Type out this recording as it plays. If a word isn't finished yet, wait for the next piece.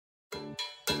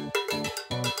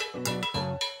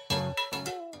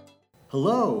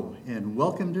Hello, and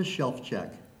welcome to Shelf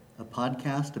Check, a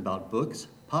podcast about books,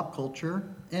 pop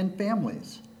culture, and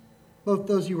families, both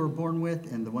those you were born with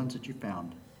and the ones that you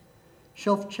found.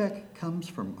 Shelf Check comes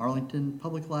from Arlington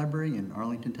Public Library in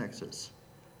Arlington, Texas.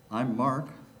 I'm Mark.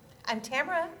 I'm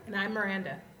Tamara. And I'm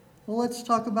Miranda. Well, let's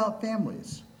talk about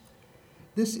families.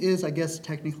 This is, I guess,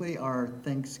 technically our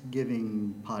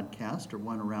Thanksgiving podcast, or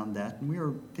one around that. And we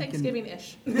were thinking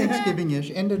Thanksgiving-ish.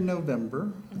 Thanksgiving-ish, end of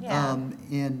November. Yeah.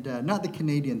 And not the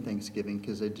Canadian Thanksgiving,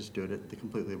 because they just do it at the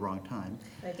completely wrong time.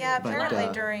 Yeah, But,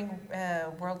 apparently during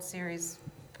World Series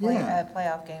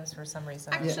playoff games for some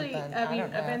reason. Actually, But I mean,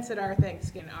 don't know. events at our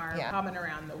Thanksgiving are Yeah. common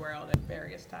around the world at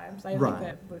various times. I Right. think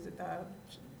that, was it the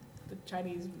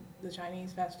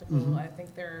Chinese festival? Mhm. I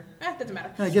think they're, doesn't matter.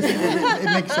 I guess it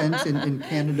makes sense. In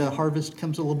Canada, harvest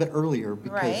comes a little bit earlier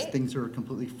because Right. things are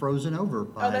completely frozen over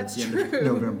by that's the end of true.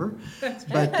 November. That's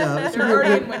true. But They're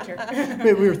already in winter.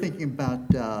 we were thinking about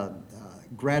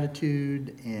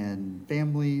gratitude and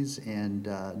families, and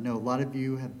know a lot of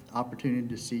you have the opportunity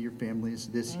to see your families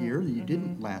this year that you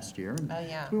didn't last year. And Oh,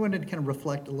 yeah. we wanted to kind of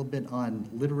reflect a little bit on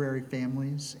literary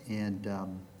families and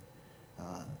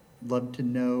love to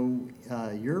know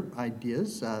your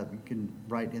ideas. You can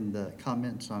write in the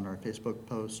comments on our Facebook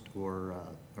post or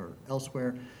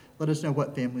elsewhere. Let us know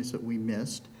what families that we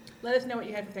missed. Let us know what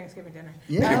you had for Thanksgiving dinner.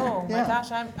 Oh my yeah.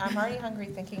 gosh, I'm already hungry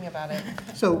thinking about it.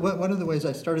 So one of the ways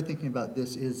I started thinking about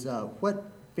this is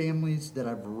what families that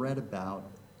I've read about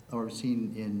or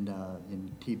seen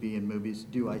in TV and movies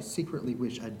do I secretly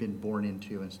wish I'd been born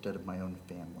into instead of my own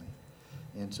family.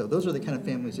 And so those are the kind of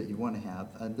families that you want to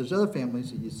have. There's other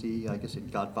families that you see, I guess, in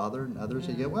Godfather and others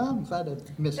that you go, well, I'm glad I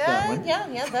missed that one.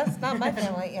 Yeah, that's not my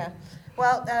family, yeah.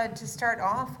 Well, to start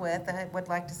off with, I would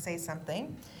like to say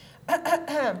something.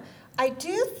 I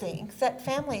do think that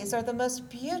families are the most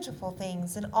beautiful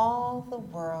things in all the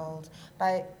world.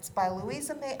 It's by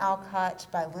Louisa May Alcott,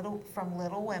 from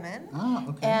Little Women. Ah,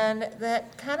 okay. And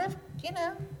that kind of,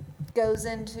 goes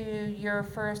into your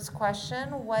first question,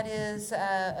 what is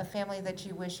a family that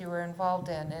you wish you were involved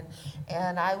in?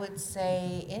 And I would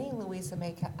say any Louisa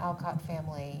May Alcott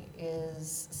family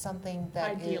is something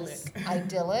that is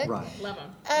idyllic. Right. Love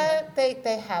them.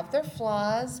 They have their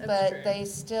flaws, That's but true. they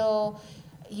still,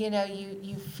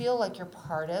 you feel like you're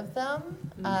part of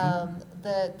them.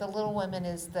 The Little Women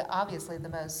is obviously the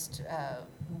most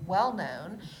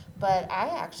well-known, but I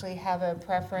actually have a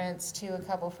preference to a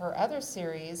couple of her other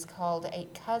series called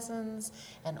Eight Cousins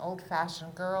and Old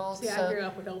Fashioned Girls. See, I grew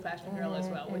up with Old Fashioned Girl as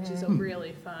well, which is a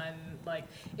really fun,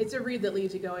 it's a read that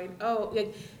leaves you going,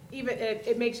 even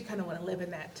it makes you kind of want to live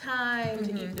in that time,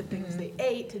 to eat the things they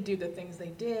ate, to do the things they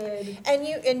did.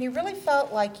 And you really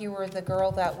felt like you were the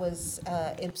girl that was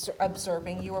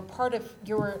observing. You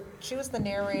were she was the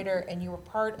narrator, and you were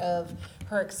part of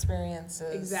her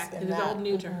experiences. Exactly. in It was that. all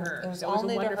new to her. It was So all a new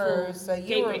to wonderful her. So you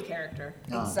gateway were character.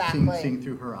 Exactly. Seeing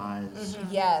through her eyes.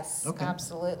 Yes, Okay.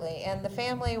 absolutely. And the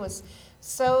family was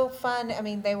so fun. I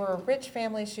mean, they were a rich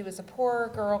family. She was a poor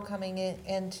girl coming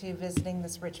into visiting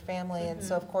this rich family, and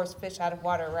so of course, fish out of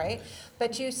water, right?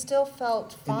 But you still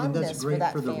felt And fondness that's for great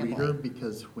that for the family. reader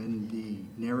because when the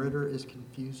narrator is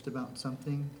confused about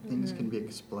something, things can be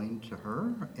explained to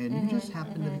her, and you just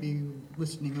happen to be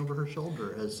listening over her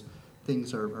shoulder as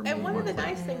things are made And one more of the clear.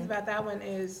 nice things about that one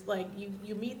is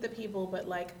you meet the people, but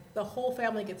the whole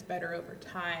family gets better over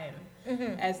time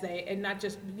as not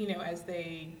just as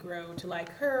they grow to like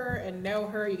her and know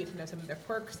her. You get to know some of the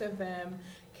quirks of them.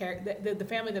 The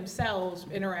family themselves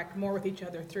interact more with each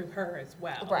other through her as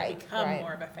well. Right, They become right.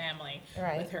 more of a family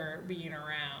Right. with her being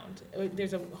around.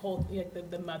 There's a whole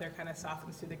the mother kind of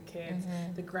softens to the kids.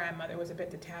 The grandmother was a bit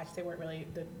detached.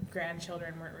 The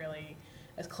grandchildren weren't really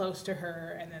as close to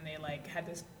her, and then they had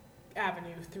this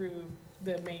avenue through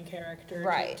the main character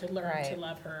Right, to learn right. to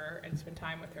love her and spend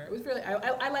time with her. It was really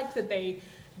I liked that they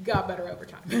got better over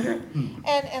time.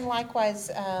 And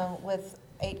likewise, with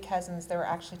Eight Cousins, there were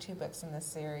actually 2 books in this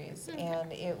series,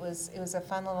 and it was a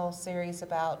fun little series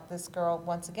about this girl,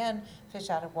 once again, fish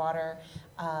out of water.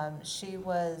 She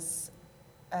was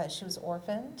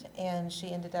orphaned, and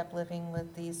she ended up living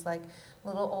with these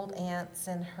little old aunts,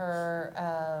 and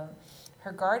her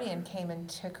guardian came and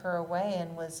took her away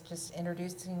and was just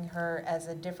introducing her as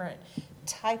a different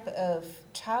type of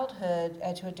childhood,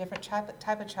 to a different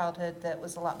type of childhood that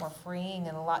was a lot more freeing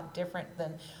and a lot different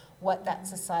than what that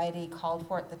society called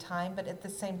for at the time. But at the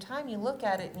same time, you look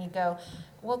at it and you go,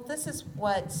 well, this is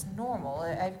what's normal.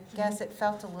 I guess it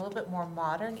felt a little bit more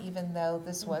modern, even though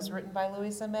this was written by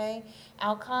Louisa May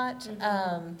Alcott.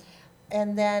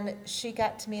 And then she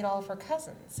got to meet all of her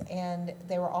cousins, and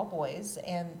they were all boys,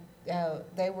 and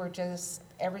they were just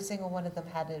every single one of them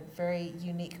had a very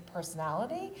unique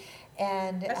personality,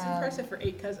 and That's impressive for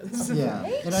 8 cousins. Yeah,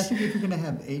 Right? and I think if you're gonna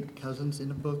have 8 cousins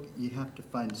in a book, you have to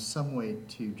find some way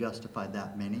to justify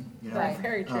that many, you know? Right.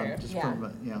 Very true. Just Yeah.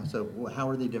 from, so how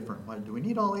are they different? Why, do we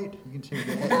need all 8? You can say,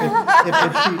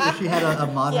 if she had a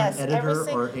modern Yes, every editor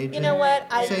sing- or agent. you know what,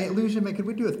 Say, Lucia, could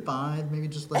we do it 5? Maybe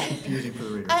just less confusing for the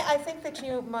reader. I think that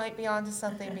you might be onto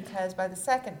something, because by the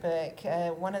second book,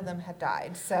 one of them had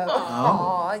died. So, Aw.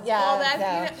 aw, yeah, Well,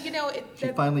 that's, yeah. She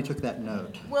finally took that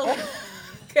note. well,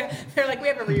 they're like, we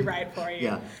have a rewrite for you.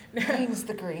 Yeah. Brings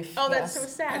the grief. Oh, that's yes. so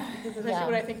sad, because especially Yeah.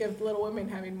 when I think of Little Women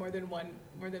having more than one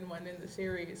in the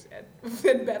series,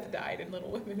 and Beth died in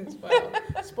Little Women as well.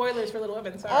 Spoilers for Little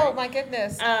Women, sorry. Oh my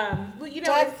goodness. Well,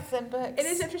 Deaths in books. it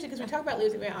is interesting because we talk about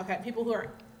losing weight.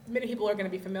 Many people are going to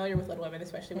be familiar with Little Women,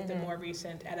 especially with the more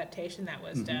recent adaptation that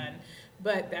was done.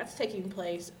 But that's taking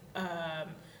place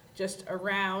just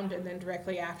around and then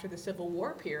directly after the Civil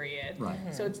War period. Right.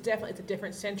 So it's a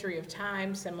different century of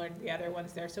time, similar to the other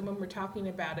ones there. So when we're talking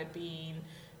about it being,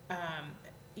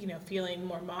 feeling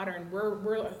more modern,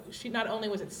 she not only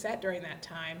was it set during that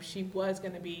time, she was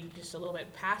going to be just a little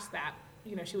bit past that.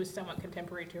 She was somewhat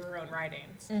contemporary to her own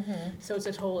writings. So it's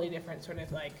a totally different sort of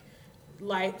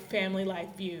family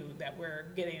life view that we're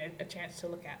getting a chance to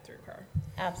look at through her.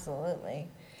 Absolutely.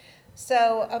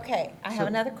 So, okay, I have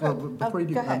another Well, quote. before you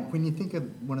do, Go ahead. when you think of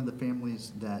one of the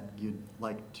families that you'd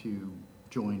like to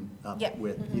join up Yeah.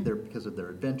 with, either because of their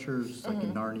adventures, like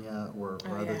in Narnia or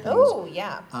Oh, other yeah. things. Oh,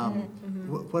 yeah.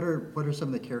 What are some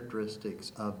of the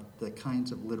characteristics of the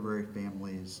kinds of literary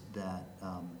families that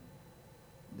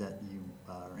that you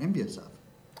are envious of?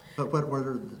 But what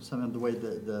are some of the way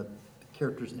the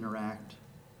characters interact?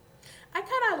 I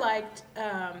kind of liked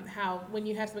how when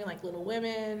you have something like Little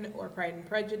Women or Pride and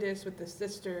Prejudice with the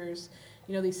sisters,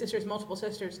 these sisters, multiple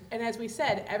sisters, and as we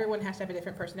said, everyone has to have a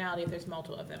different personality if there's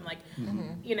multiple of them. Like,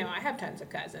 I have tons of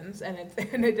cousins, and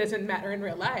it doesn't matter in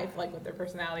real life like what their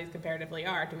personalities comparatively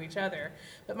are to each other.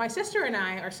 But my sister and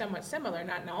I are somewhat similar,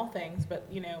 not in all things, but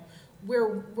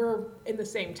we're in the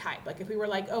same type. Like if we were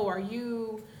like, oh, are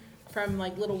you from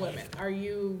like Little Women? Are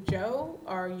you Joe?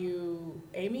 Are you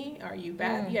Amy? Are you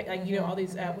Beth? Yeah, all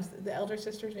these. What's the elder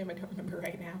sister's name? I don't remember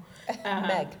right now.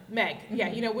 Meg. Meg.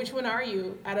 Yeah, which one are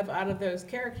you out of those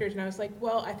characters? And I was like,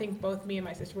 well, I think both me and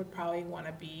my sister would probably want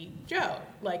to be Joe.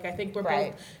 Like I think we're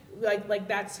Right. both like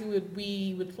that's who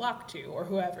we would flock to, or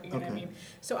whoever. You know what I Okay. mean?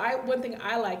 So one thing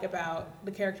I like about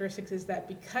the characteristics is that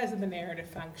because of the narrative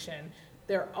function,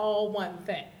 they're all one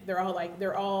thing. They're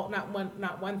all not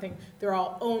one thing. They're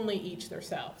all only each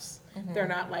themselves. They're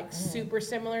not like super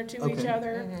similar to each Okay.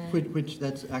 other. Which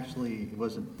that's actually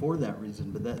wasn't for that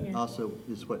reason, but that Yeah. also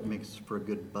is what makes for a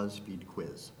good BuzzFeed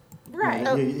quiz. Right.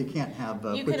 You can't have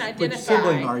You which can identify.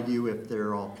 sibling are you if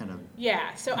they're all kind of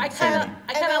Yeah. So I Same.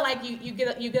 kind of like you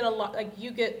get a lock, like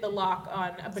you get the lock on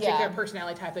a particular Yeah.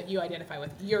 personality type that you identify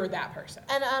with. You're that person.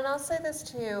 And I'll say this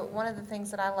too, one of the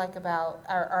things that I like about,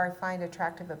 or I find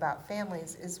attractive about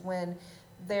families is when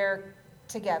they're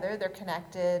together, they're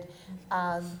connected,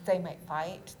 they might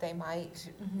fight, they might,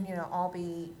 all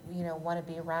be, want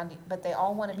to be around, but they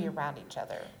all want to be around each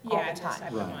other all Yeah, the those type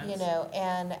time. of Right. ones.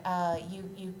 And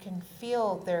you can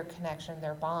feel their connection,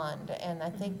 their bond, and I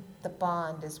think the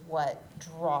bond is what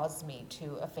draws me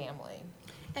to a family.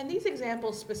 And these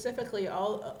examples specifically,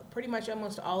 pretty much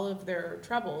almost all of their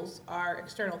troubles are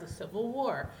external to Civil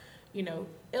War,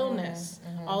 illness,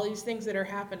 all these things that are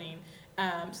happening.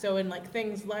 So in like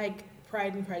things like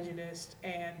Pride and Prejudice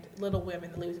and Little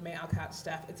Women, the Louisa May Alcott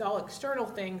stuff, it's all external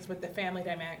things, but the family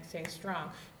dynamic stays strong.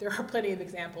 There are plenty of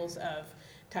examples of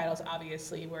titles,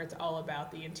 obviously, where it's all about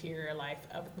the interior life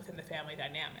within the family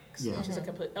dynamics, Yeah. which is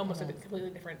almost a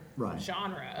completely different Right.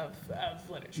 genre of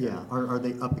literature. Yeah, are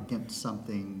they up against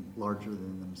something larger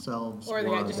than themselves? Or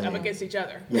they're just up against each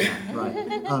other. Yeah,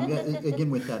 right.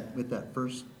 Again, with that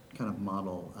first kind of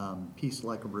model, Peace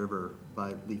Like a River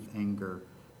by Leif Anger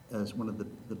as one of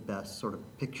the best sort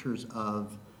of pictures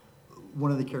of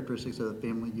one of the characteristics of the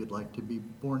family you'd like to be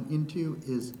born into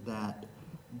is that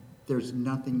there's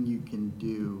nothing you can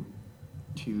do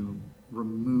to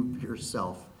remove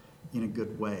yourself in a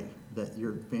good way, that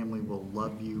your family will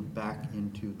love you back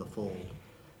into the fold.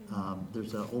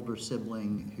 There's an older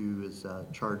sibling who is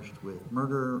charged with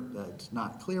murder. It's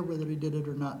not clear whether he did it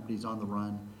or not, but he's on the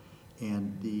run.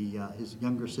 And his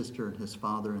younger sister and his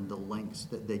father and the lengths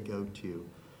that they go to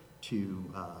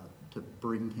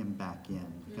bring him back in,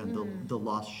 kind of the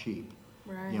lost sheep.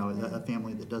 Right. A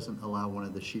family that doesn't allow one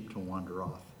of the sheep to wander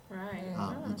off. Right.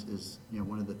 Is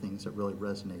one of the things that really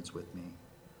resonates with me.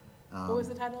 What was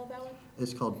the title of that one?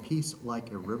 It's called Peace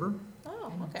Like a River.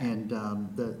 Oh, okay. And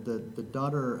the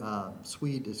daughter,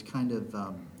 Swede, is kind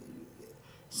of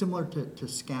similar to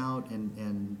Scout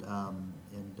and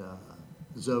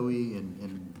Zoe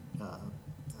and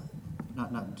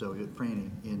not Zoe, but Franny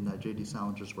in J.D.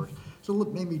 Salinger's work. So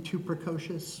look, maybe too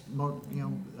precocious, more,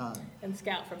 And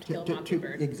Scout from To Kill a too,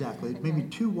 Mockingbird. exactly. Maybe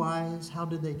too wise. How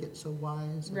did they get so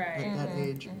wise Right. at that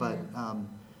age? But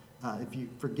if you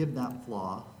forgive that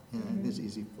flaw, and this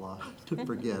easy flaw to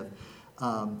forgive,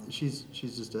 she's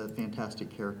just a fantastic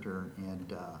character,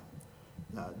 and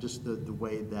just the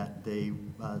way that they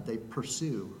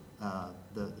pursue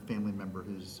the family member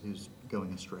who's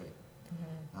going astray.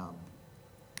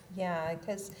 Yeah,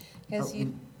 because Oh,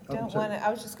 you don't sorry. want to, I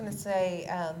was just going to say,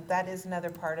 that is another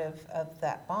part of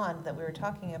that bond that we were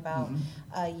talking about.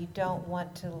 You don't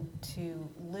want to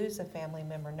lose a family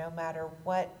member, no matter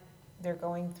what they're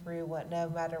going through, no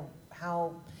matter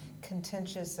how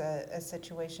contentious a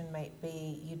situation might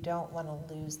be. You don't want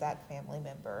to lose that family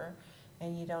member,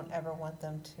 and you don't ever want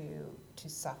them to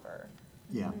suffer.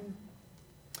 Yeah.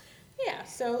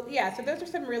 So those are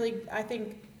some really, I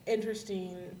think,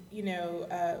 interesting,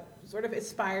 sort of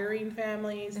aspiring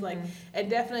families, like, and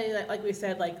definitely like we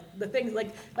said, like the things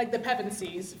like the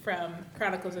Pevensies from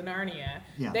Chronicles of Narnia.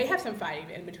 Yeah. They have some fighting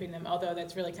in between them, although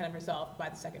that's really kind of resolved by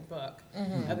the second book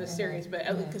of the series, but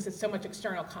because it's so much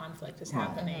external conflict is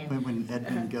happening. When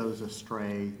Edmund goes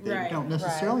astray, they Right. don't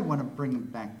necessarily want to bring him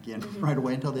back in right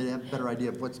away until they have a better idea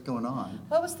of what's going on.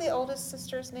 What was the oldest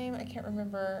sister's name? I can't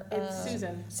remember. It's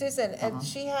Susan. Susan, and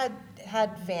she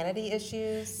had vanity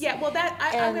issues. Yeah, well, I'm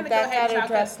And going to go that ahead and got chalk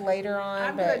addressed that. later on,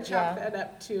 I'm going but to chalk yeah. that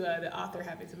up to the author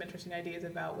having some interesting ideas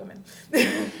about women.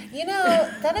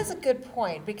 That is a good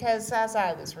point, because as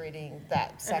I was reading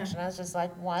that section, I was just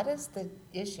like, what is the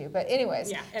issue? But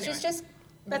anyways, Yeah, anyway. she's just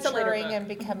That's a later maturing book. and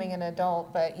becoming an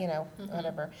adult, but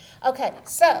whatever. Okay,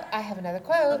 so I have another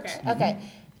quote. Okay.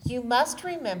 You must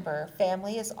remember,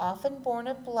 family is often born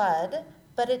of blood,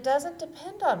 but it doesn't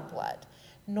depend on blood,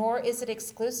 nor is it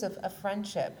exclusive of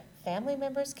friendship. Family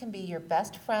members can be your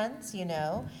best friends,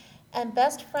 and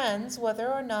best friends,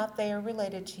 whether or not they are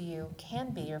related to you,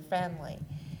 can be your family.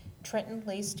 Trenton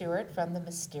Lee Stewart from the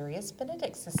Mysterious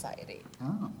Benedict Society.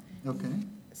 Oh, okay.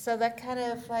 So that kind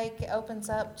of opens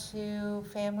up to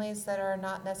families that are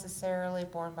not necessarily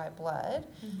born by blood.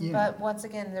 Yeah. But once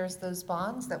again, there's those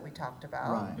bonds that we talked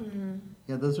about. Right.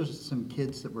 Yeah, those are some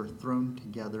kids that were thrown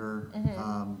together,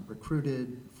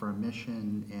 recruited for a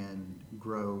mission, and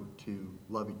grow to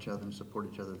love each other and support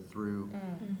each other through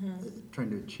trying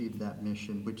to achieve that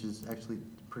mission, which is actually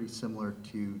pretty similar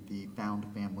to the found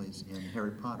families in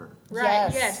Harry Potter. Right.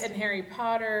 Yes. Yes, and Harry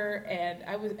Potter, and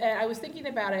I was thinking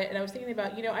about it, and I was thinking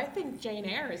about, I think Jane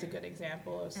Eyre is a good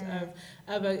example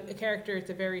of a character. It's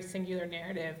a very singular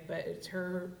narrative, but it's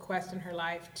her quest in her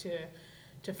life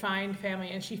to find family,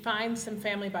 and she finds some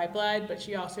family by blood, but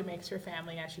she also makes her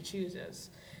family as she chooses,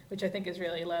 which I think is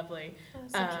really lovely.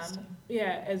 That's interesting.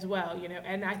 Yeah, as well,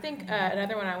 and I think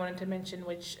another one I wanted to mention,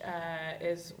 which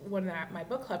is one that my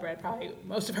book club read, probably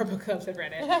most of our book clubs have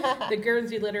read it, the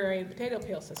Guernsey Literary and Potato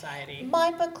Peel Society.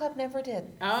 My book club never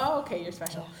did. Oh, okay, you're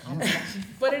special.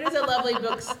 But it is a lovely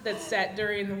book that's set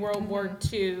during World War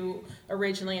II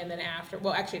originally, and then after.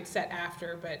 Well, actually, it's set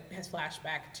after, but has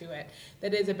flashback to it.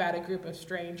 That is about a group of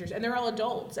strangers, and they're all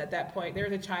adults at that point.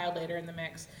 There's a child later in the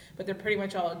mix, but they're pretty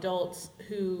much all adults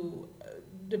who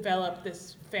develop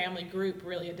this family group,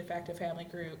 really a de facto family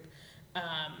group,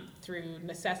 through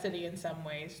necessity in some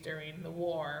ways during the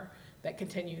war that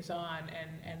continues on,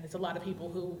 and there's a lot of people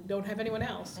who don't have anyone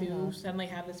else who suddenly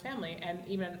have this family, and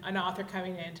even an author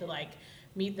coming in to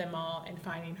meet them all and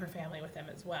finding her family with them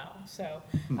as well. So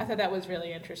I thought that was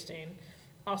really interesting.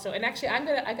 Also, and actually,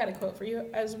 I got a quote for you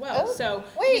as well. Oh, so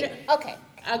wait, okay.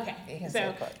 Okay, Here's so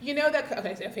a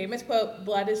quote. so a famous quote: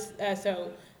 "Blood is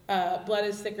blood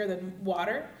is thicker than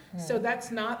water." So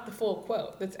that's not the full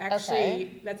quote. That's actually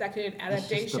an That's just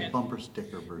adaptation. the bumper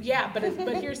sticker version. Yeah, but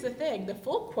here's the thing: the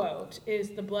full quote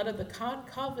is, "The blood of the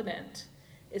covenant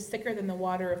is thicker than the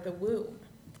water of the womb,"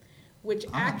 which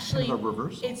actually kind of a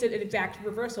reversal. it's an exact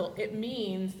reversal. It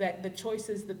means that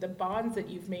the bonds that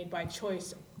you've made by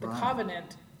choice, the Right.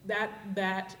 covenant,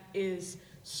 that is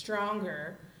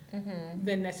stronger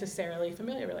than necessarily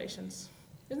familiar relations.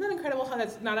 Isn't that incredible how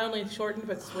that's not only shortened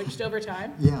but switched over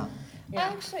time? Yeah. Yeah.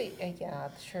 Actually, yeah,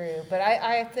 true. But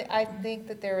I think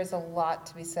that there is a lot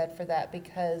to be said for that,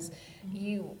 because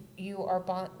you are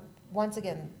once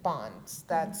again, bonds.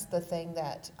 That's the thing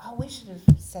that, we should have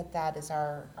said that as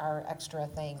our extra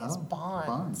thing, is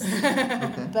bonds.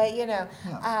 Okay. But, Yeah.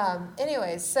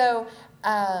 anyways, so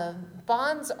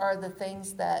bonds are the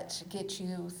things that get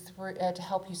you through, to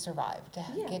help you survive, to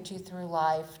get you through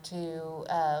life, to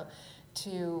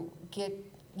get,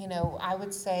 I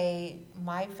would say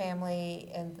my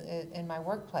family in my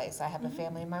workplace. I have a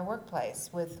family in my workplace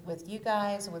with you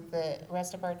guys, with the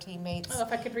rest of our teammates. Oh,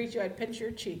 if I could reach you, I'd pinch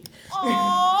your cheek. Aww,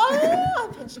 I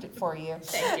pinched it for you.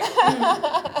 Thank you.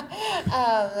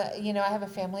 I have a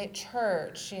family at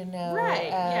church, Right,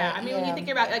 yeah. I mean, when you think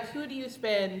about, like, who do you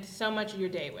spend so much of your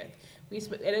day with?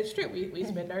 And it's true, we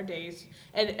spend our days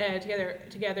and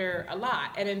together a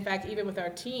lot. And in fact, even with our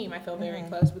team, I feel very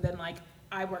close. But then, like,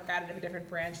 I work out of a different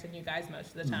branch than you guys most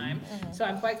of the time. So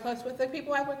I'm quite close with the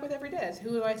people I work with every day.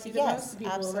 Who do I see the most? The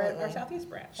people over at our Southeast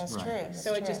branch. That's Right. true. That's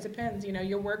So it true. just depends,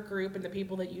 your work group and the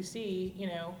people that you see,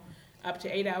 up to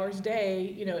 8 hours a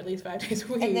day, at least 5 days a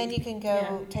week. And then you can go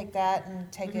Yeah. take that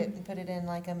and take it and put it in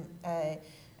like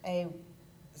a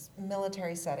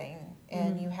military setting,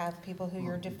 and you have people who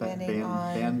you're depending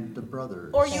on. Band of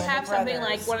Brothers. Or you Band have of something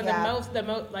Brothers, like one of yeah.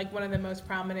 one of the most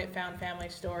prominent found family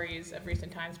stories of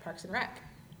recent times, Parks and Rec.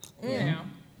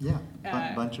 Yeah,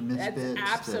 bunch of misfits. That's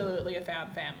absolutely a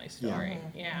found family story.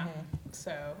 Yeah.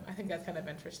 So I think that's kind of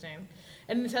interesting.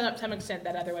 And to some extent,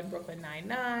 that other one, Brooklyn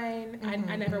Nine-Nine.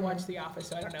 I never watched The Office,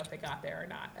 so I don't know if they got there or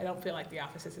not. I don't feel like The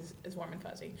Office is warm and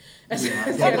fuzzy.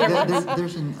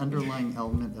 There's an underlying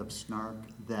element of snark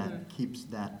that keeps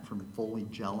that from fully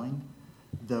gelling,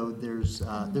 though there's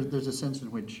a sense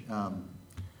in which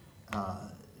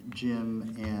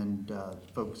Jim and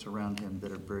folks around him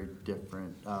that are very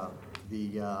different. I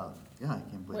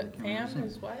can't believe What, I can't remember Pam, his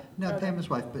his name. wife? No, Oh, Pam, his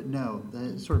wife, but no,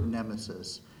 the sort of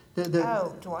nemesis.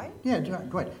 Dwight? Yeah,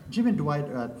 Dwight. Jim and Dwight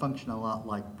function a lot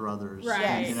like brothers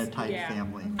Right. in a tight Yeah.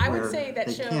 family. I would where say that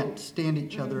they show- can't stand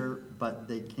each other, but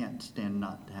they can't stand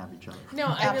not to have each other. No,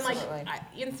 I mean, like,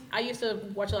 Absolutely. I used to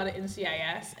watch a lot of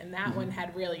NCIS, and that one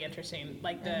had really interesting,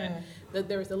 like, there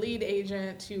was the lead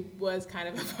agent who was kind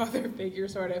of a father figure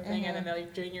sort of thing, and then the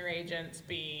junior agents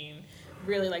being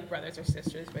really like brothers or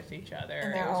sisters with each other.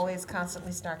 And they're always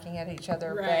constantly snarking at each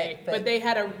other. right, but they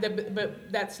had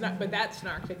but that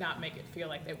snark did not make it feel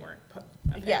like they weren't a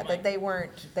family. Yeah, that they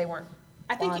weren't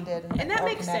I think, bonded and that or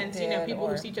makes sense. People connected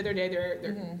who see each other today,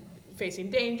 they're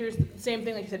facing dangers. Same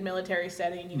thing, like you said, military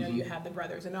setting. You have the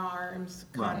brothers in arms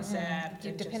Right. concept. You're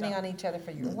and just depending on each other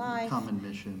for your life. Common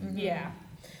mission. Yeah.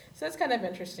 So that's kind of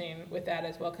interesting with that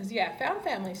as well. Because, found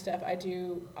family stuff I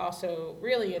do also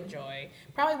really enjoy.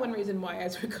 Probably one reason why,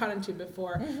 as we've gone into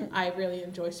before, I really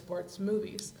enjoy sports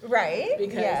movies. Right?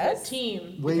 Because the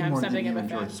team Way becomes more than something you of a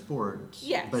enjoy family. sports.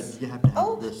 Yes. But you have to have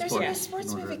Oh, this there's sport a new in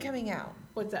sports order- movie coming out.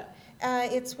 What's that?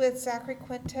 It's with Zachary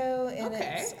Quinto, and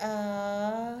Okay. it's,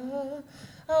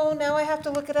 now I have to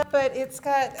look it up, but it's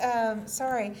got,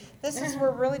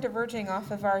 we're really diverging off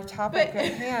of our topic But-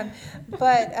 at hand.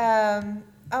 But,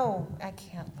 I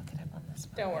can't look it up on this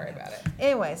one. Don't worry about it.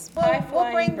 Anyways, we'll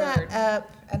High-flying bring bird. that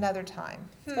up another time.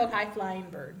 It's called High Flying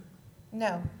Bird.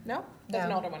 No. No? That's an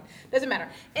No. older one. Doesn't matter.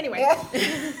 Anyway, Yeah.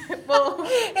 well,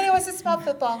 Anyways, it's about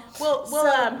football. we'll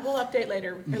So- we'll update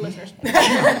later, our listeners.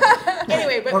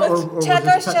 Anyway, but Or let's. we'll check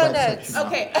just our cut show that notes. section out.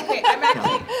 Okay.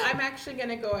 I'm actually going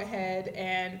to go ahead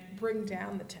and bring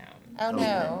down the town. Oh, Okay.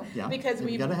 no. Yeah. Because You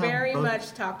we've gotta have very both.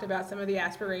 much talked about some of the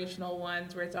aspirational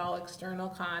ones where it's all external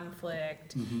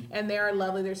conflict, and they are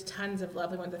lovely. There's tons of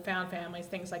lovely ones that found families,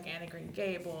 things like Anne of Green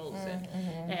Gables,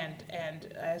 and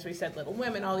as we said, Little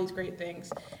Women, all these great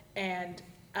things, and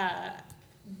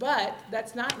but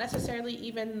that's not necessarily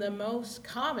even the most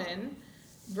common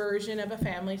version of a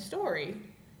family story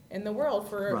in the world.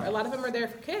 For Right. a lot of them are there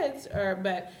for kids,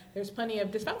 but there's plenty of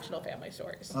dysfunctional family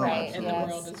stories Oh, Right, in the yes.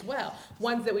 world as well.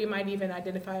 Ones that we might even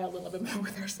identify a little bit more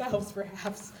with ourselves,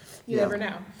 perhaps. You Yeah. never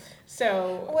know.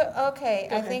 So, Well, okay,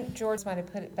 Go I ahead. think George might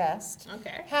have put it best.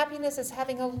 okay. Happiness is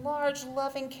having a large,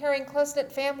 loving, caring,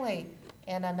 close-knit family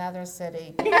in another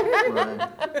city.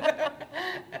 Right.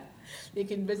 You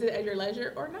can visit at your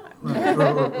leisure or not.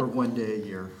 Right. Or one day a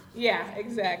year. Yeah,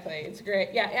 exactly. It's great.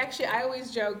 Yeah, actually, I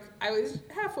always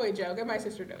halfway joke, and my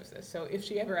sister knows this, so if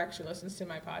she ever actually listens to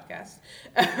my podcast,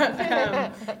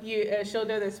 she'll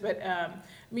know this, but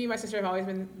me and my sister have always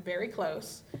been very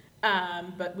close.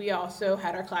 But we also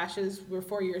had our clashes. We're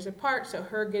 4 years apart, so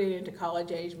her getting into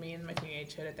college age, me in my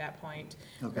teenagehood at that point,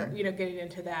 Okay. getting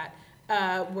into that.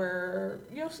 We're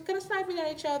kind of sniping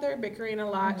at each other, bickering a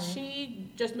lot.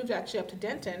 She just moved actually up to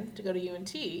Denton to go to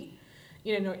UNT,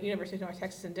 University of North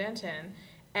Texas in Denton,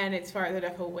 and it's farther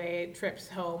enough away. Trips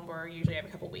home were usually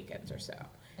every couple weekends or so.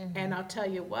 And I'll tell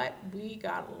you what, we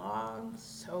got along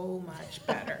so much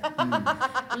better.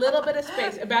 A little bit of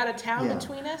space, about a town Yeah.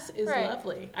 between us is Right.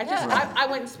 lovely. Yeah. I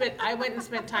went and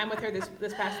spent time with her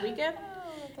this past weekend.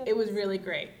 It was really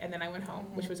great. And then I went home,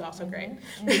 which was also great.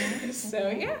 So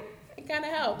yeah, it kind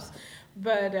of helps.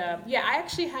 But yeah, I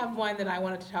actually have one that I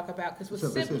wanted to talk about because with So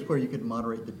this is where you could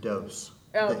moderate the dose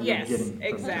Oh, that you're yes, getting from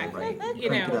exactly. it, right? You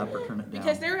Crank it know, up or turn it down.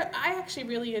 because I actually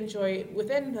really enjoy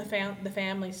within the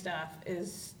family stuff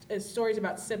is stories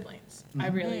about siblings. I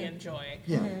really enjoy.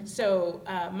 Yeah. So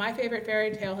my favorite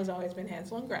fairy tale has always been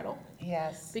Hansel and Gretel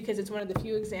Yes. because it's one of the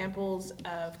few examples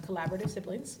of collaborative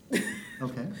siblings,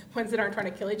 Okay, ones that aren't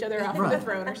trying to kill each other off of Right. the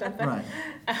throne or something. right.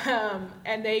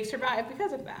 And they survive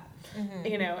because of that.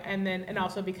 You know, and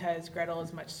also because Gretel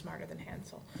is much smarter than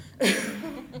Hansel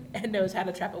and knows how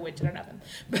to trap a witch in an oven.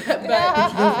 But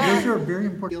Those are very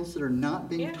important skills that are not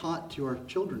being Yeah. taught to our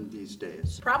children these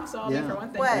days. problem solving Yeah. for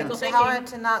one thing. What? Critical So how thinking.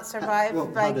 to not survive Well,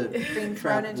 by how to being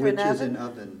trap thrown into an witches oven? in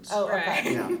ovens. Oh, okay.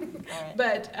 Right. Yeah, All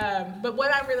right. But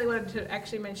what I really wanted to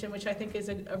actually mention, which I think is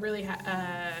a really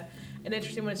an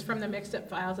interesting one, is from the Mixed Up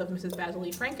Files of Mrs. Basil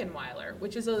E. Frankenweiler,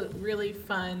 which is a really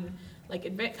fun, like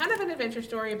kind of an adventure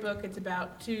story book. It's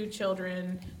about two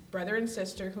children, brother and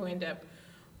sister, who end up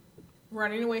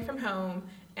running away from home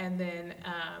and then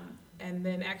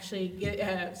actually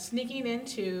sneaking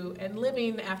into and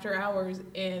living after hours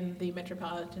in the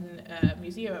Metropolitan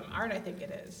Museum of Art, I think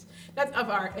it is. That's of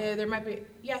art. There might be,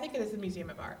 yeah, I think it is the Museum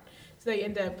of Art. So they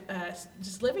end up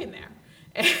just living there.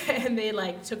 And they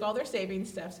like took all their savings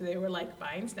stuff, so they were like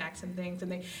buying snacks and things.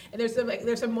 And there's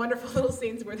some wonderful little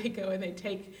scenes where they go and they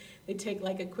take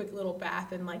like a quick little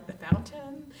bath in like the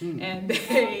fountain, and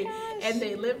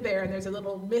they live there. And there's a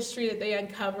little mystery that they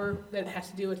uncover that has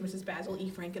to do with Mrs. Basil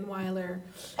E. Frankenweiler,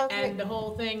 Okay. and the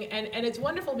whole thing. And it's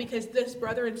wonderful because this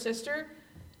brother and sister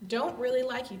don't really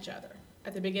like each other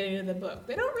at the beginning of the book.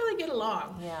 They don't really get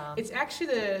along. Yeah. It's actually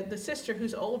the sister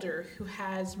who's older who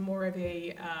has more of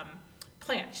a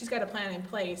plan. She's got a plan in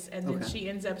place, and then Okay. she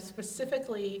ends up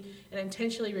specifically and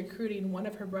intentionally recruiting one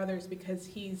of her brothers because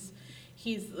he's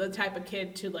the type of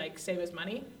kid to like save his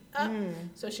money up.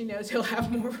 So she knows he'll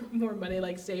have more money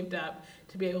like saved up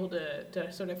to be able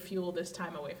to sort of fuel this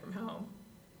time away from home.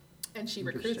 And she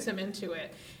recruits him into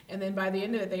it, and then by the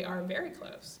end of it, they are very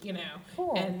close, you know.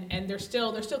 Cool. And they're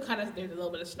still kind of, there's a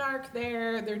little bit of snark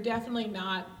there. They're definitely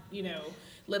not, you know,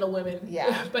 Little Women.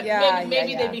 Yeah. But Yeah,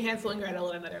 maybe yeah. they'd be Hansel and Gretel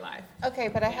in another life. Okay,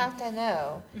 but I have to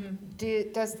know,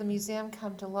 does the museum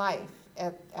come to life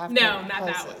after No, it not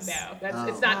that one. closes? No,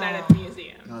 it's not that at Oh. the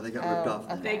museum. Oh, they got ripped Oh, off.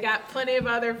 then. They got plenty of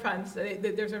other fun. So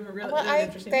there's a really, Well, really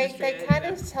interesting history. they to kind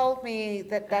it. of told me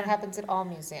that happens at all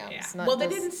museums. Yeah. Not Well, they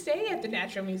just- didn't stay at the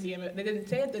Natural Museum. They didn't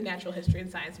stay at the Natural History and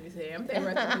Science Museum. They were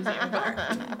at the Museum of Art.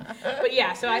 But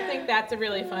yeah, so I think that's a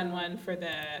really fun one for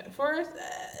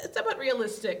somewhat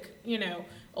realistic, you know,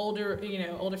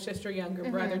 older sister, younger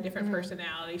brother, different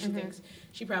personality.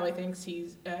 She probably thinks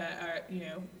he's, you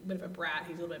know, a bit of a brat.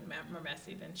 He's a little bit more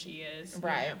messy than she is. you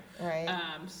Right, know. right.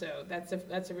 So that's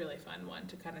a really fun one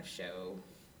to kind of show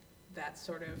that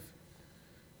sort of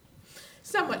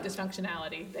somewhat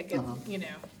dysfunctionality that gets, Uh-huh. you know,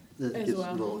 That as gets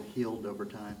well. a little healed over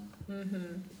time.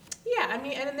 Yeah, I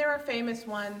mean, and then there are famous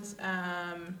ones.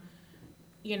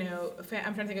 You know,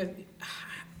 I'm trying to think of.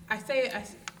 I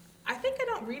think I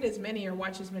don't read as many or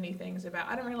watch as many things about.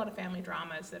 I don't read a lot of family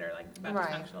dramas that are like about Right,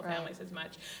 dysfunctional right. families as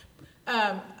much.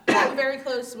 I'm very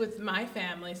close with my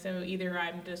family, so either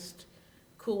I'm just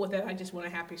cool with it. I just want a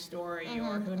happy story,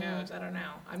 or who knows? I don't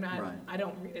know. I'm not. Right. I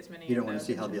don't read as many. You of don't want to those.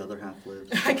 see how the other half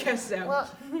lives. I guess so. Well,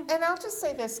 and I'll just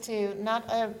say this too, not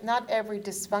every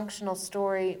dysfunctional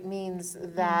story means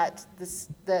that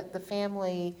that the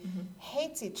family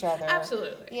hates each other.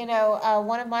 Absolutely. You know,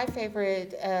 one of my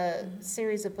favorite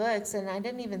series of books, and I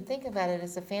didn't even think about it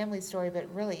as a family story, but it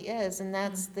really is, and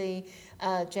that's the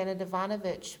Jenna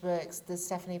Devanovich books, the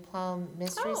Stephanie Plum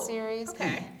mystery Oh, series.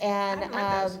 okay. And I haven't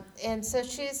read those. and so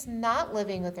she's not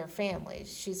living with her family.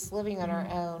 She's living on her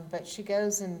own, but she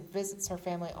goes and visits her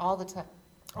family all the time.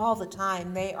 All the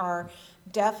time. They are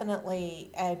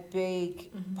definitely a big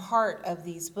part of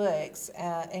these books,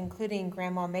 including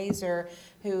Grandma Mazer,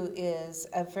 who is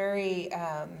a very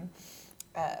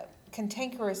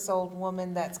cantankerous old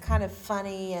woman that's kind of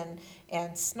funny and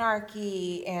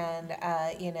snarky, and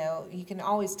you know, you can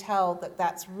always tell that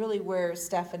that's really where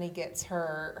Stephanie gets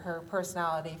her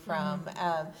personality from.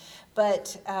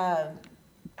 But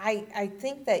I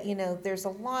think that, you know, there's a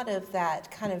lot of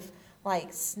that kind of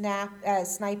like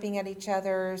sniping at each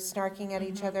other, snarking at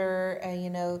each other, you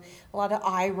know, a lot of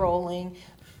eye rolling.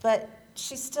 But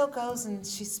she still goes and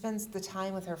she spends the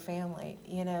time with her family.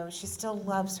 You know, she still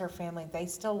loves her family. They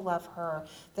still love her.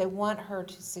 They want her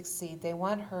to succeed. They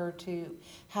want her to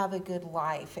have a good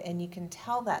life. And you can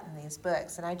tell that in these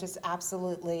books. And I just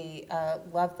absolutely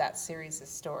love that series of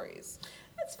stories.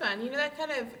 That's fun. You know, that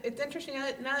kind of, it's interesting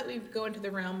now that we go into the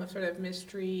realm of sort of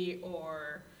mystery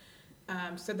or,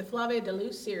 so the Flavia de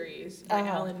Luz series by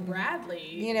Alan Bradley.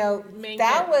 You know,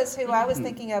 that was who I was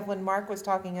thinking of when Mark was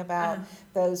talking about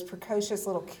those precocious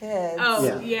little kids.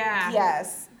 Oh, yeah.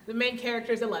 Yes. The main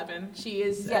character is 11. She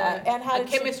is and how a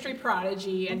chemistry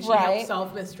prodigy, and she Right. helps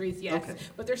solve mysteries, yes. Okay.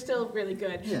 But they're still really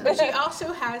good. Yeah. But she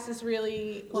also has this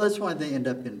really... Well, that's why they end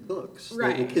up in books.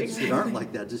 Right, The kids that aren't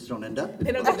like that just don't end up in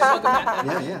They don't books. get the book about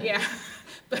that. Yeah. Yeah.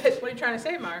 But what are you trying to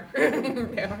say, Mark?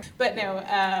 No. But no,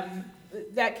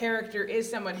 that character is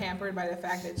somewhat hampered by the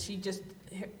fact that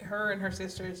her and her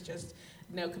sisters just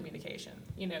no communication,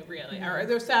 you know, really. Or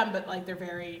there's some, but like they're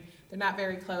not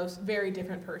very close, very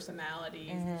different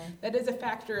personalities. That is a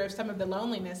factor of some of the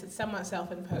loneliness. It's somewhat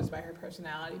self-imposed by her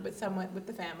personality, but somewhat with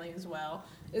the family as well,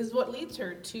 is what leads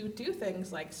her to do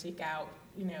things like seek out,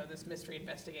 you know, this mystery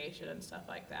investigation and stuff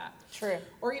like that. True.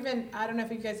 Or even, I don't know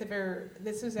if you guys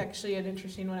this is actually an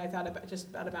interesting one I thought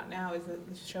about now, is the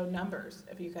show Numbers,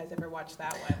 if you guys ever watched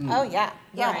that one. Oh, yeah.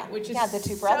 Yeah. Right, which is the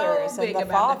two brothers so big and the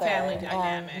about father. the family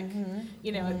dynamic. And,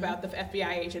 You know, about the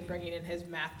FBI agent bringing in his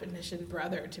mathematician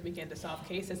brother to begin to solve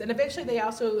cases. And eventually they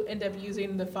also end up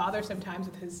using the father sometimes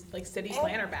with his like city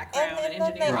planner background and, and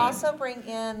then they engineering. also bring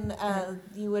in,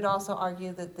 you would also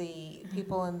argue that the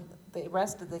people in the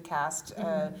rest of the cast,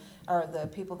 or the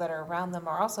people that are around them,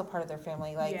 are also part of their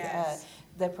family, like Yes.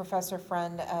 the professor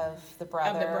friend of the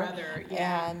brother.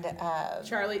 Yeah. And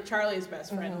Charlie's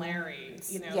best friend, Larry,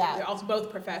 you know, Yeah. they're also both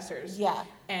professors. yeah,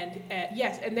 And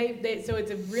yes, and they so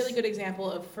it's a really good example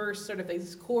of first sort of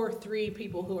these core three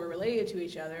people who are related to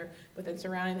each other, but then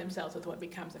surrounding themselves with what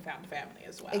becomes a found family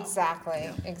as well. exactly,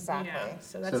 Yeah. exactly. Yeah,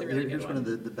 so that's a really good here's one. one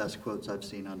of the best quotes I've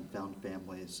seen on Found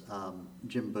Families.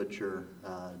 Jim Butcher,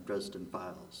 Dresden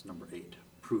Files, number 8,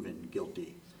 proven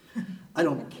guilty. I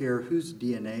don't care whose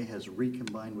DNA has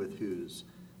recombined with whose.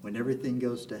 When everything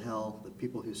goes to hell, the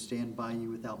people who stand by you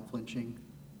without flinching,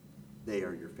 they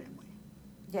are your family.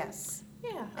 Yes.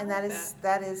 Yeah, I And like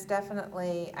that is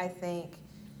definitely, I think,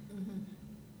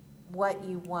 what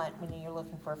you want when you're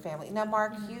looking for a family. Now,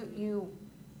 Mark, you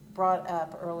brought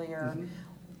up earlier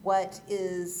what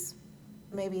is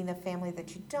maybe in a family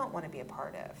that you don't want to be a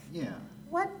part of. Yeah.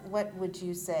 What would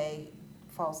you say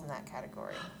falls in that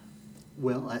category?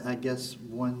 Well, I guess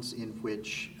ones in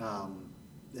which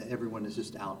everyone is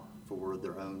just out for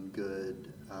their own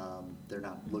good. They're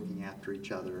not looking after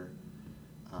each other.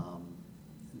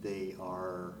 They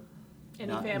are Any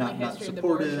not, family not, not history of the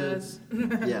supportive.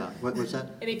 Borgias? Yeah, what was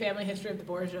that? Any family history of the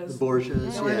Borgias? The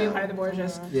Borgias, Don't want to be a part yeah. of the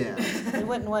Borgias. Yeah. You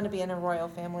wouldn't want to be in a royal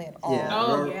family at all. Yeah.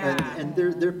 Oh, yeah. And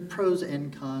there are pros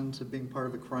and cons of being part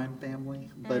of a crime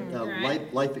family, but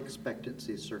Right. life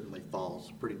expectancy certainly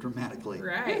falls pretty dramatically.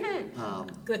 Right. Um,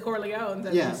 The Corleones,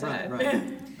 as yeah, you said. right.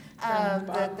 From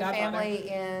The Godfather. family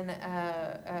in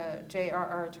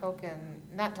J.R.R. Tolkien,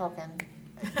 not Tolkien.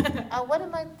 What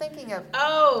am I thinking of?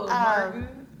 Oh, Um,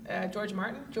 Martin. George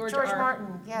Martin? George R.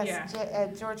 Martin, yes,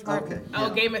 Yeah. George Martin. Okay. Oh,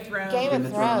 Yeah. Game of Thrones. Game of Game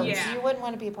of Thrones. Thrones. Yeah. You wouldn't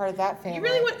want to be a part of that family. You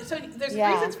really would. So there's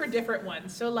Yeah. reasons for different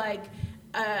ones. So like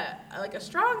a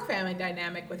strong family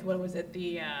dynamic with what was it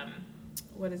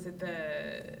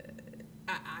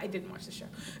I didn't watch the show.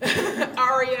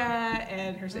 Arya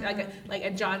and her like a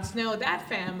Jon Snow. That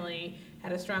family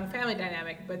had a strong family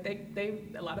dynamic, but they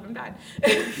a lot of them died.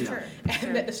 Sure.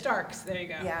 And the Starks. There you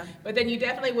go. Yeah. But then you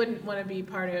definitely wouldn't want to be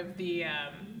part of the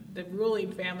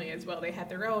ruling family as well. They had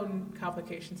their own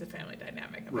complications of family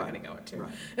dynamic. I'm not Right, going to go into.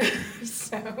 right.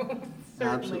 So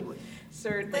Absolutely.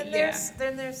 certainly,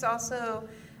 Then there's also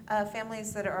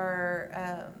families that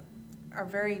are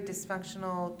very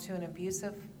dysfunctional to an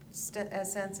abusive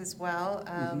sense as well.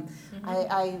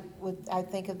 I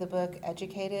think of the book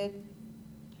Educated.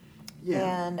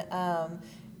 Yeah.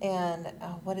 And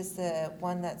what is the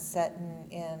one that's set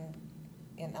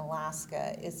in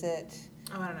Alaska? Is it?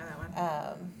 Oh, I don't know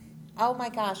that one. Oh my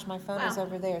gosh, my phone is Wow.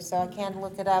 over there, so I can't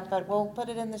look it up, but we'll put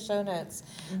it in the show notes.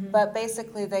 Mm-hmm. But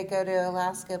basically, they go to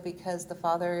Alaska because the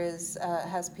father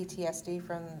has PTSD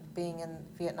from being in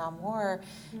Vietnam War,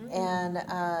 and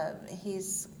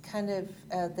he's kind of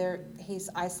he's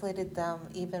isolated them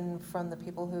even from the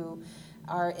people who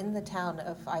are in the town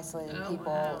of isolated Oh, people,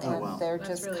 wow. Oh, and wow. they're That's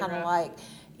just really kind of rough.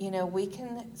 like, we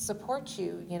can support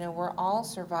you. We're all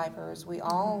survivors. We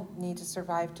all need to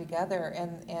survive together,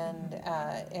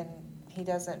 and he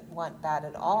doesn't want that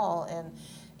at all.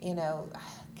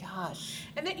 Gosh,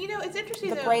 And then, it's interesting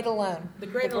The though. Great Alone. The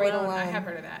Great The Great Alone. I Alone. have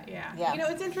heard of that, yeah. Yeah.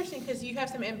 It's interesting because you have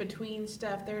some in-between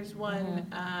stuff. There's one,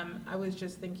 I was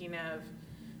just thinking of,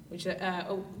 which,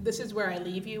 This Is Where I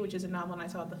Leave You, which is a novel, and I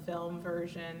saw the film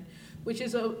version, which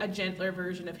is a gentler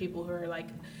version of people who are like,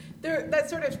 that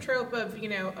sort of trope of,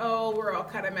 we're all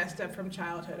kind of messed up from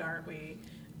childhood, aren't we?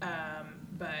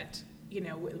 But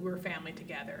we're family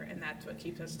together, and that's what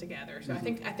keeps us together. So I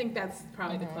think that's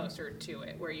probably the closer to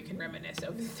it, where you can reminisce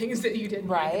of the things that you didn't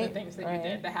like and the things that you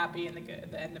did, the happy and the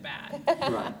good and the bad,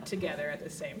 Right. together at the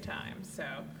same time. So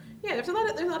yeah, there's a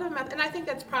lot of math, and I think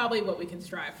that's probably what we can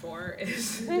strive for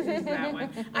is that one.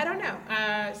 I don't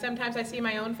know. Sometimes I see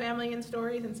my own family in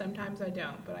stories, and sometimes I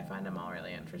don't. But I find them all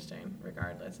really interesting,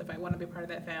 regardless if I want to be part of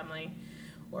that family,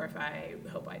 or if I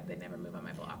hope they never move on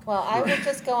my block. Well, I would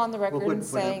just go on the record Well, and what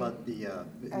say, about the,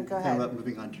 go ahead. about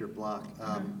moving on to your block,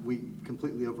 we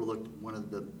completely overlooked one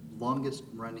of the longest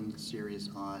running series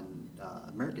on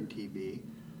American TV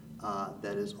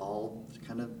that is all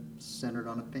kind of centered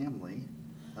on a family,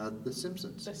 The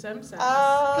Simpsons. The Simpsons.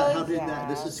 How did that,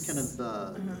 this is kind of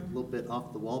a little bit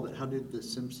off the wall, but how did The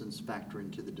Simpsons factor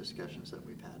into the discussions that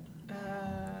we've had?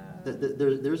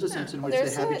 There's a sense in which they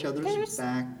have each other's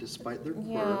back despite their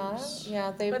quirks.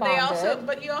 Yeah, they But bonded.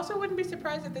 but you also wouldn't be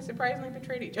surprised if they surprisingly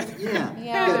betrayed each other. Yeah.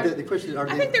 Yeah. The question is,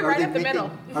 I think they're right up the middle.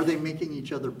 Are they making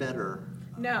each other better?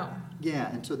 No,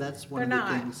 Yeah, and so that's one They're of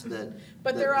the not. things that.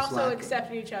 but that they're is also lacking.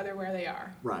 accepting each other where they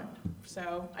are. Right.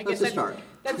 So I That's guess a start.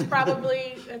 that's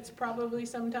probably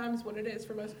sometimes what it is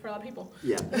for a lot of people.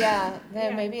 Yeah. Yeah,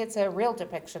 then Yeah. maybe it's a real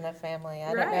depiction of family. I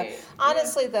don't know. Right.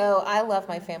 Honestly, though, I love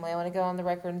my family. I want to go on the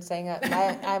record and saying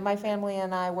my family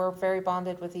and I were very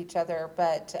bonded with each other,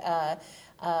 but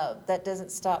that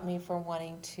doesn't stop me from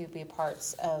wanting to be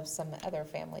parts of some other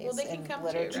families Well, they can in come too,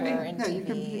 literature right? and Yeah,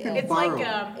 TV. you can and- It's borrow. like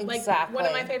one of my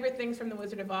Exactly. favorite things from The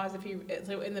Wizard of Oz.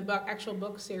 So in the actual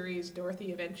book series,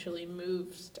 Dorothy eventually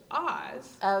moves to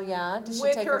Oz. Oh yeah, does she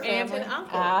With take her aunt family? and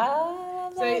uncle. Ah,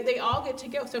 So they all get to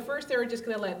go. So first they were just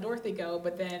going to let Dorothy go,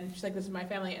 but then she's like, "This is my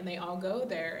family," and they all go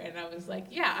there. And I was like,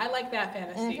 "Yeah, I like that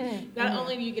fantasy. Not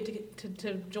only do you get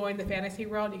to join the fantasy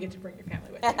world, you get to bring your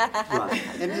family with you." Right.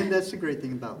 And that's the great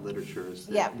thing about literature is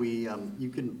that Yeah. you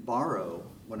can borrow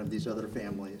one of these other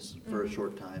families for a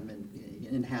short time and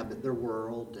inhabit their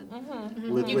world and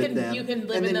live You with can them. you can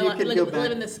live And in then the you can go live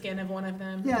back. in the skin of one of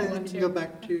them. Yeah, if you and want you can to. go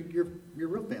back to your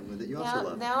real family that you also Now,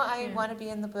 love. now I Yeah. want to be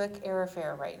in the book Air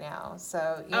Affair right now.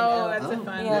 So you Oh, know. that's a Oh.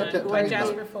 fun Yeah, one. tell By me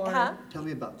Jasper about it. Ford. Huh? Tell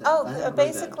me about that. Oh, I haven't read that.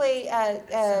 basically,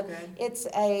 So good. it's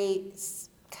a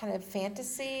kind of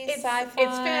fantasy, It's sci-fi.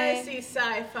 fantasy,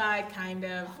 sci-fi, kind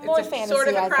of. More it's a fantasy, sort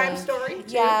of a I crime think. story,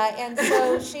 too. Yeah, and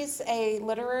so she's a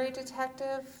literary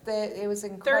detective. That it was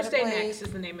incredibly. Thursday Next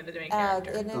is the name of the main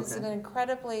character. It is an Okay.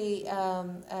 incredibly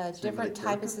different the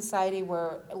type of character? society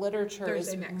where literature Thursday is Next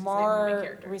is the name of the main more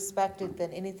character. respected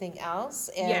than anything else,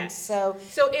 and Yes. so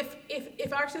So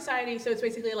if our society, so it's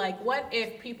basically like, what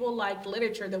if people liked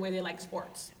literature the way they like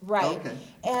sports? right. Okay.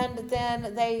 And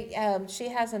then she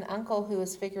has an uncle who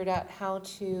has figured out how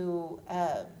to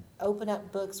open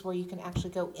up books where you can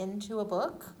actually go into a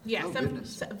book. Yeah, Oh, some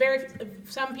goodness.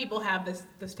 some people have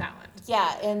this talent.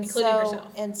 Yeah, and Including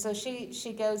herself. so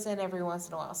she goes in every once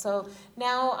in a while. So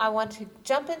now I want to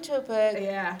jump into a book,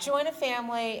 Yeah. join a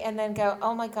family, and then go,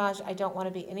 oh my gosh, I don't want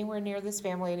to be anywhere near this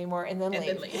family anymore, and then And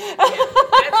leave. then leave. Yeah.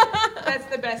 That's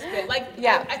the best bit. Like,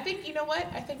 Yeah. I think, you know what?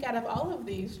 I think out of all of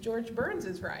these, George Burns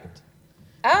is right.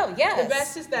 Oh yes, The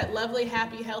best is that lovely,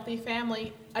 happy, healthy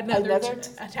family another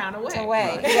a town away.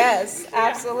 away. Right. Yes,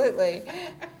 absolutely.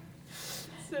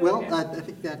 So, Well, yeah. I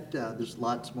think that there's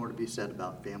lots more to be said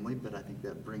about family, but I think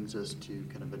that brings us to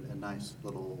kind of a nice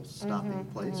little stopping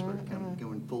place. We're kind of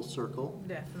going full circle.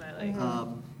 Definitely.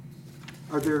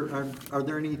 Are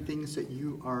there any things that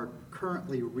you are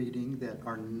currently reading that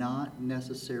are not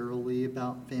necessarily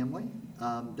about family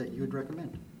that you would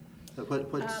recommend?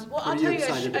 What Well, are I'll you tell you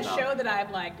excited a about? show that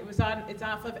I've liked. It's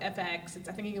off of FX.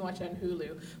 I think you can watch it on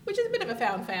Hulu, which is a bit of a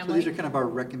found So family. these are kind of our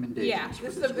recommendations. Yeah,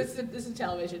 for this week. is a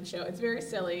television show. It's very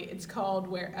silly. It's called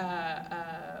what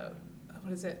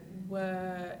is it?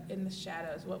 In the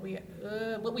shadows. What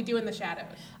we do in the shadows.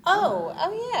 Oh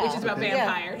yeah. Which is about Okay.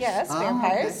 vampires. Yes, Oh,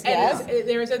 vampires. okay. Yes. And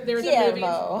there's a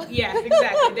Guillermo. movie. Yes,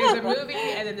 exactly. There's a movie,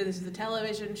 and then this is a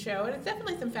television show, and it's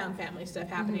definitely some found family stuff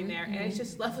happening there, and it's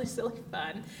just lovely, silly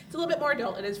fun. It's a little bit more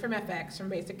adult. It is from FX, from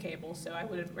basic cable, so I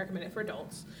would recommend it for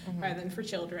adults rather than for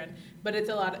children. But it's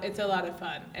a lot of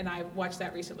fun, and I watched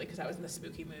that recently because I was in the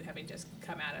spooky mood, having just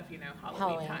come out of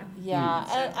Halloween time. Yeah,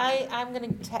 Mm. and I'm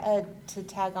going to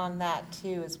tag on that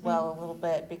too as well a little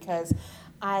bit because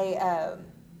I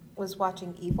was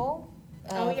watching Evil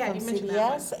Oh, yeah, from you mentioned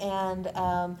that CBS, and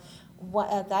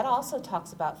that also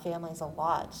talks about families a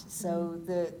lot. So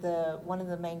the one of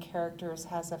the main characters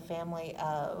has a family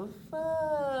of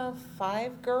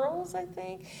 5 girls, I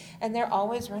think, and they're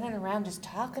always running around just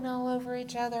talking all over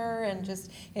each other, and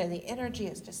just, you know, the energy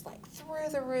is just like through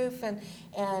the roof, and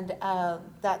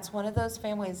that's one of those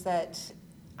families that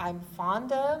I'm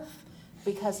fond of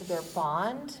because of their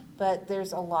bond, but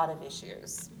there's a lot of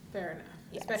issues. Fair enough.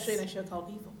 Yes. Especially in a show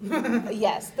called Evil.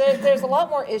 Yes, there's a lot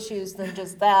more issues than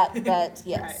just that, but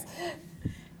yes.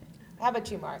 How about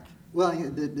you, Mark? Well,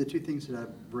 the two things that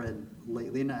I've read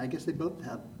lately, and I guess they both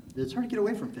have, it's hard to get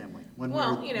away from family, one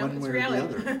Well, way, you know, one it's way or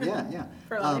reality. the other. Yeah, yeah.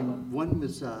 For a lot of people. One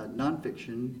was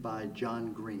nonfiction by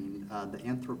John Green, The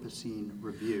Anthropocene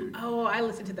Reviewed. Oh, I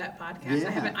listened to that podcast.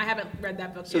 Yeah. I haven't read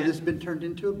that book So yet. this has been turned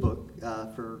into a book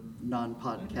for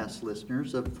non-podcast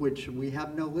listeners, of which we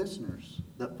have no listeners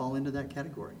that fall into that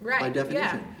category by Right,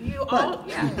 definition. yeah. You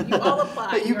But- all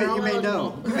apply. But you You're all may eligible.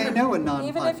 know, you may know a non-podcast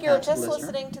Even if you're just listener.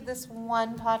 listening to this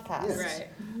one podcast. Yes. Right.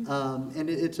 And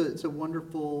it's a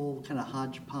wonderful kind of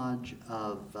hodgepodge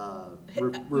of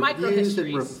reviews and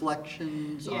Micro-histories.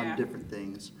 reflections Yeah. on different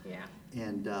things. Yeah.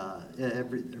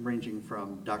 And ranging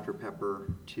from Dr.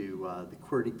 Pepper to the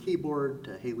QWERTY keyboard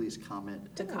to Haley's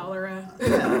Comet. To cholera.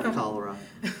 Yeah, cholera.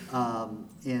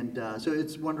 So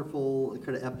it's wonderful,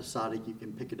 kind of episodic. You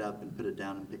can pick it up and put it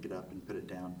down and pick it up and put it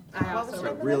down. I What was also the So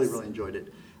name of really, this? really enjoyed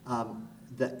it.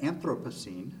 The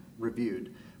Anthropocene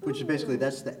Reviewed, which is basically,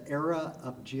 that's the era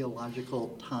of geological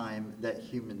time that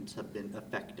humans have been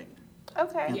affecting.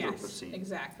 Okay. Yes, Anthropocene.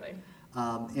 exactly.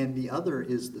 And the other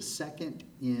is the second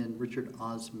in Richard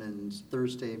Osman's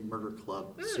Thursday Murder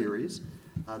Club series,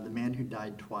 The Man Who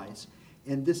Died Twice.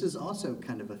 And this is also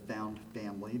kind of a found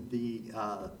family. The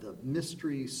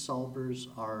mystery solvers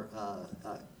are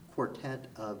a quartet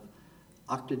of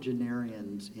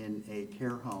octogenarians in a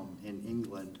care home in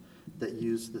England that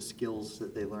use the skills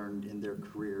that they learned in their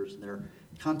careers. And they're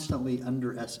constantly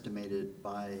underestimated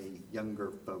by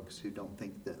younger folks who don't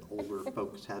think that older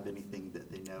folks have anything that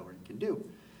they know or can do.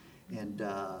 And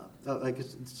I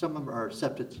guess some of them are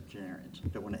septuagenarians.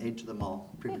 Don't want to age them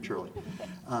all prematurely.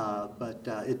 But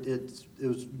it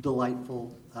was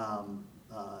delightful.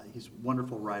 He's a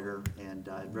wonderful writer, and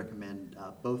I'd recommend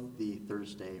both the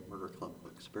Thursday Murder Club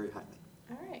books very highly.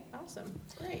 All right, awesome.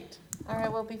 Great. All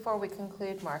right, well, before we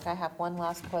conclude, Mark, I have one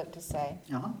last quote to say.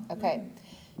 Uh-huh. Okay.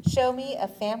 Show me a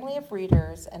family of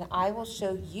readers, and I will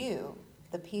show you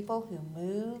the people who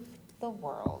move the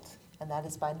world. And that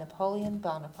is by Napoleon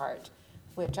Bonaparte,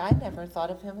 which I never thought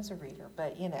of him as a reader,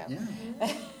 but you know.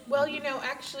 Yeah. Well, you know,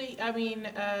 actually, I mean,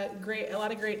 a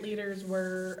lot of great leaders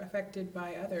were affected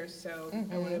by others, so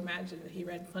I would imagine that he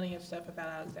read plenty of stuff about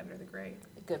Alexander the Great,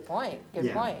 Good point, good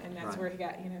Yeah. point. and that's Right. where he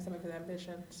got, some of his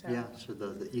ambition. So. Yeah, so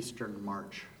the Eastern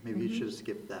March. Maybe you should have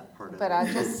skipped that part of it. But I'll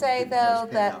just say, Didn't just though,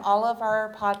 pan that out. all of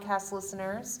our podcast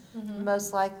listeners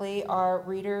most likely are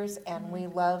readers, and we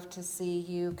love to see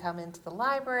you come into the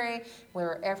library,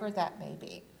 wherever that may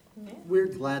be. Yeah. We're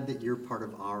glad that you're part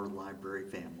of our library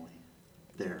family.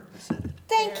 There, I said it.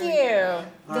 Thank There we you. go.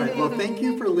 All right, well, thank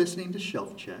you for listening to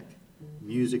Shelf Check.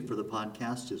 Music for the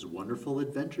podcast is Wonderful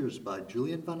Adventures by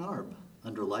Julian Van Arb,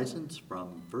 under license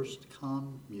from First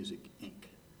Com Music, Inc.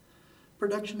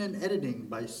 Production and editing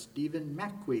by Stephen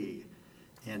McQuee.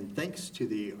 And thanks to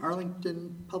the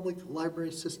Arlington Public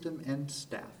Library System and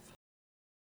staff.